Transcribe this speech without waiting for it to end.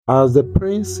As the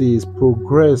princes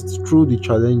progressed through the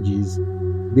challenges,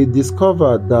 they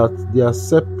discovered that their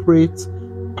separate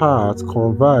paths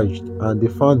converged and they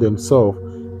found themselves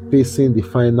facing the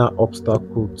final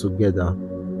obstacle together.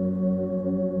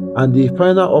 And the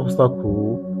final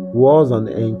obstacle was an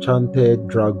enchanted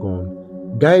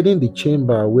dragon, guiding the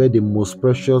chamber where the most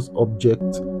precious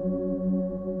object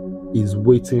is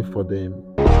waiting for them.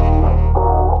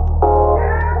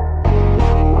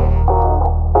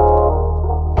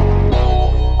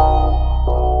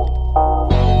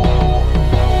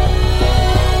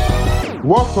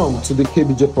 Welcome to the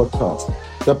KBJ Podcast,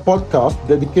 the podcast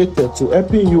dedicated to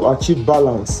helping you achieve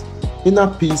balance, inner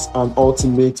peace, and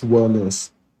ultimate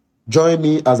wellness. Join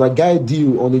me as I guide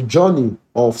you on a journey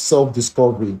of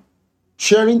self-discovery,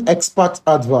 sharing expert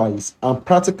advice and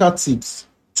practical tips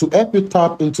to help you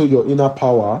tap into your inner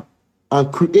power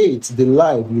and create the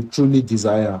life you truly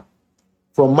desire.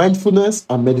 From mindfulness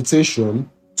and meditation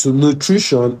to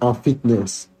nutrition and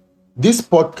fitness, this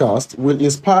podcast will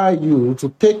inspire you to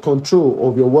take control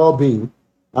of your well-being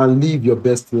and live your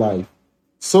best life.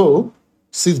 So,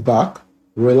 sit back,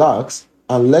 relax,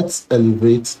 and let's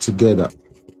elevate together.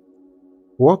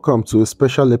 Welcome to a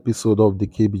special episode of the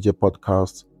KBJ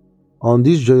Podcast on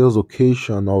this joyous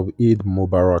occasion of Eid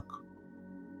Mubarak.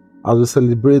 As we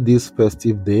celebrate this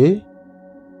festive day,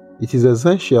 it is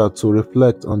essential to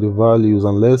reflect on the values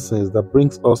and lessons that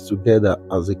brings us together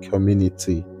as a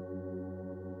community.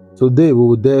 Today we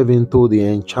will delve into the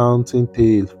enchanting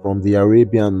tale from the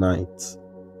Arabian Nights.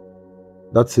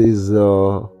 That is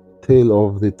the tale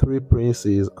of the three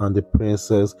princes and the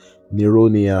princess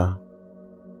Neronia.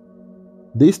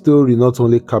 This story not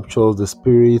only captures the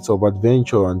spirit of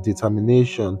adventure and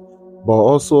determination, but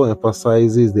also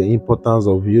emphasizes the importance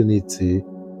of unity,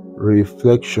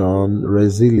 reflection,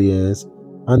 resilience,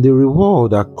 and the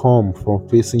reward that come from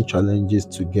facing challenges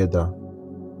together.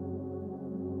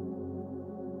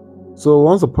 So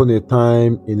once upon a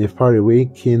time, in a faraway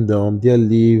kingdom, there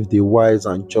lived a wise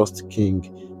and just king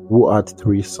who had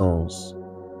three sons.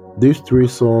 These three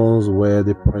sons were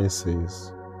the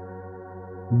princes.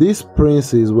 These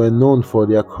princes were known for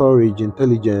their courage,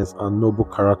 intelligence, and noble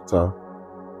character.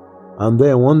 And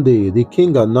then one day, the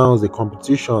king announced a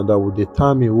competition that would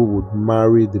determine who would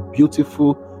marry the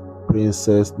beautiful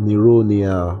princess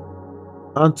Neronia.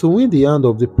 And to win the hand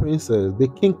of the princess, the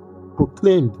king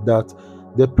proclaimed that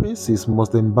the princes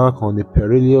must embark on a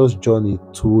perilous journey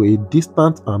to a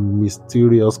distant and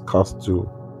mysterious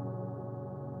castle.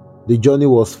 The journey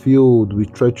was filled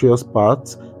with treacherous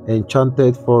paths,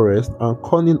 enchanted forests, and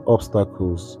cunning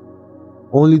obstacles.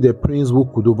 Only the prince who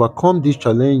could overcome these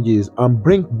challenges and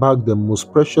bring back the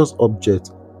most precious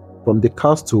object from the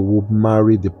castle would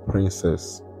marry the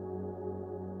princess.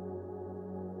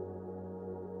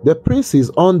 The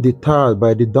princes, undeterred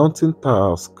by the daunting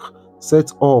task,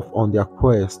 set off on their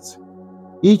quest,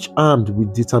 each armed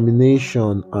with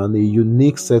determination and a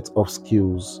unique set of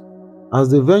skills. As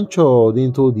they ventured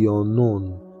into the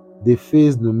unknown, they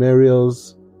faced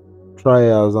numerous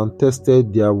trials and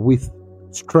tested their wit,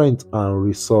 strength, and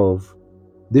resolve.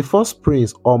 The first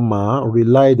prince, Omar,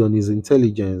 relied on his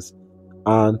intelligence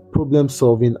and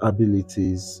problem-solving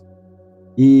abilities.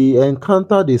 He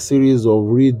encountered a series of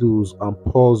riddles and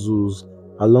puzzles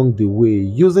along the way,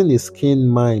 using his keen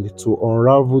mind to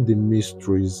unravel the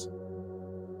mysteries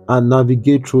and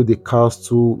navigate through the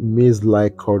castle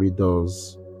maze-like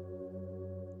corridors.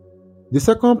 The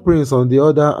second prince, on the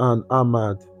other hand,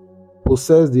 Ahmad,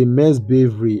 possessed immense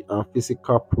bravery and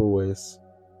physical prowess.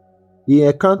 He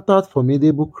encountered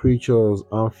formidable creatures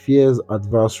and fierce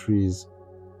adversaries,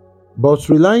 but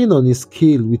relying on his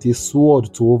skill with his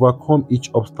sword to overcome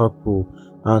each obstacle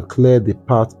and clear the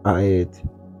path ahead.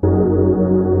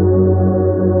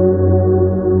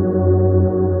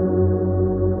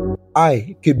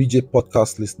 Hi, KBJ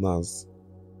Podcast listeners.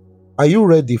 Are you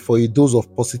ready for a dose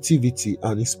of positivity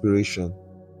and inspiration?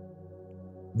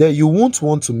 Then you won't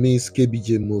want to miss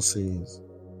KBJ Musings,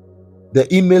 the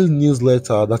email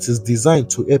newsletter that is designed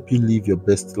to help you live your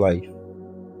best life.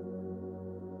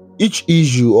 Each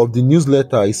issue of the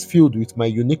newsletter is filled with my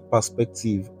unique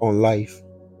perspective on life,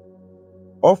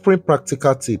 offering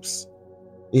practical tips,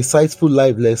 insightful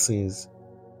life lessons,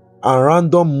 and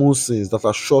random musings that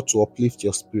are sure to uplift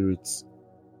your spirits.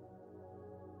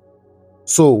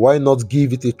 So why not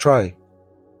give it a try?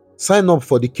 Sign up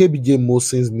for the KBJ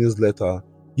Musings newsletter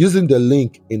using the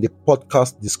link in the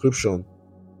podcast description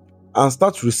and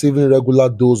start receiving regular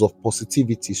dose of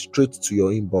positivity straight to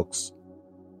your inbox.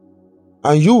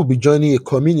 And you will be joining a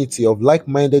community of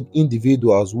like-minded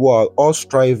individuals who are all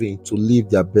striving to live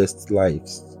their best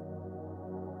lives.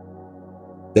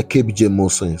 The KBJ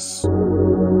Musings.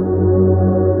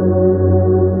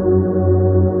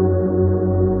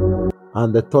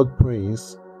 and the third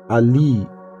prince, Ali,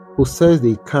 possessed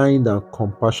a kind and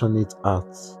compassionate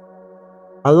heart.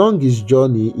 Along his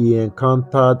journey, he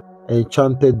encountered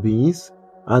enchanted beings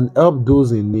and helped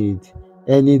those in need,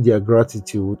 earning their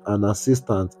gratitude and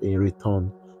assistance in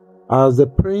return. As the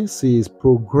princes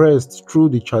progressed through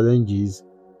the challenges,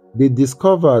 they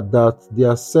discovered that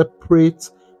their separate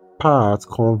paths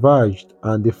converged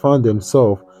and they found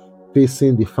themselves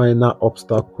facing the final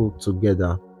obstacle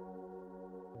together.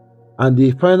 And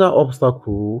the final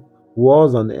obstacle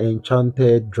was an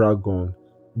enchanted dragon,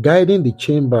 guiding the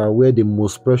chamber where the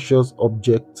most precious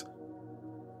object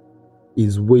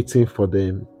is waiting for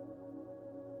them.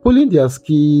 Pulling their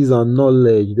skills and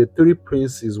knowledge, the three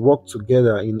princes worked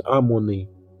together in harmony,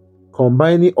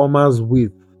 combining Omar's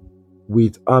wit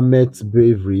with Ahmed's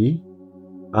bravery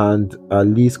and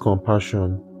Ali's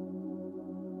compassion.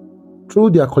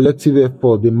 Through their collective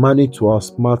effort, they managed to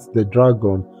outsmart the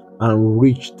dragon and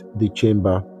reached the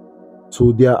chamber.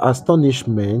 To their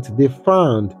astonishment, they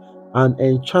found an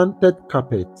enchanted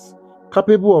carpet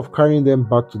capable of carrying them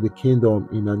back to the kingdom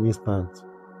in an instant.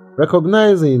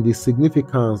 Recognizing the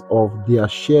significance of their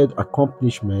shared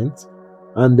accomplishment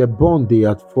and the bond they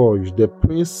had forged, the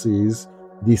princes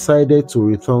decided to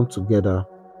return together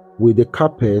with the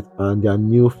carpet and their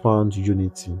newfound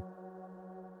unity.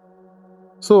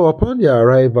 So, upon their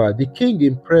arrival, the king,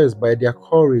 impressed by their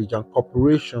courage and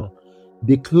cooperation,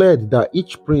 declared that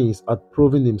each prince had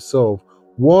proven himself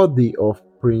worthy of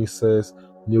Princess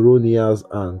Neronia's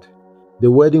hand. The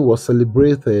wedding was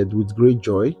celebrated with great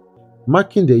joy,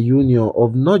 marking the union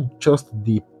of not just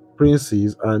the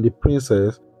princes and the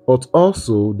princess, but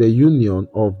also the union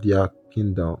of their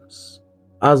kingdoms.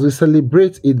 As we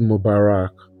celebrate Eid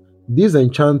Mubarak, this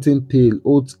enchanting tale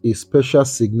holds a special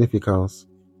significance.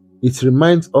 It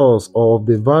reminds us of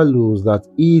the values that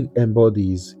Eid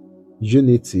embodies: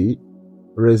 unity,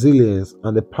 resilience,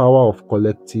 and the power of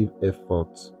collective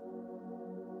effort.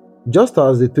 Just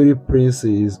as the three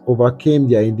princes overcame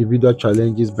their individual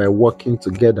challenges by working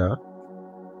together,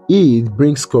 Eid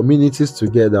brings communities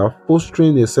together,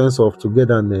 fostering a sense of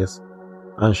togetherness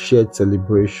and shared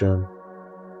celebration.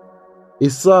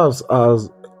 It serves as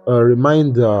a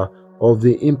reminder of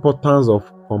the importance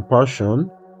of compassion,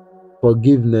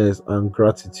 forgiveness, and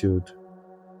gratitude.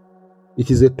 It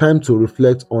is a time to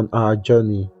reflect on our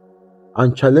journey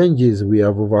and challenges we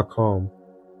have overcome,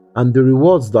 and the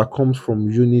rewards that come from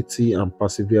unity and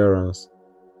perseverance.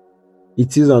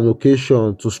 It is an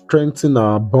occasion to strengthen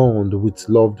our bond with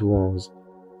loved ones,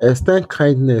 extend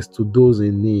kindness to those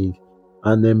in need,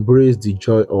 and embrace the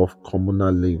joy of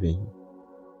communal living.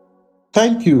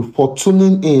 Thank you for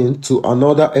tuning in to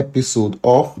another episode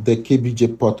of the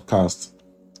KBJ podcast.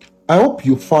 I hope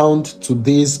you found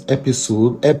today's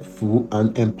episode helpful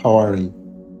and empowering.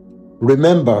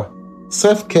 Remember,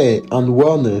 self-care and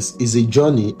wellness is a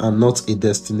journey and not a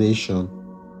destination.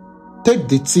 Take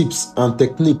the tips and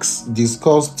techniques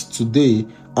discussed today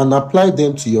and apply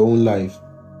them to your own life.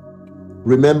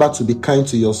 Remember to be kind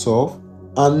to yourself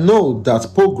and know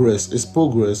that progress is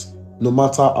progress no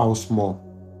matter how small.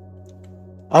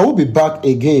 I will be back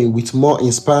again with more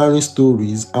inspiring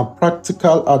stories and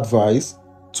practical advice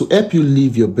to help you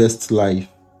live your best life.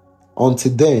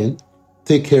 Until then,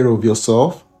 take care of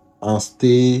yourself and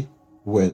stay well.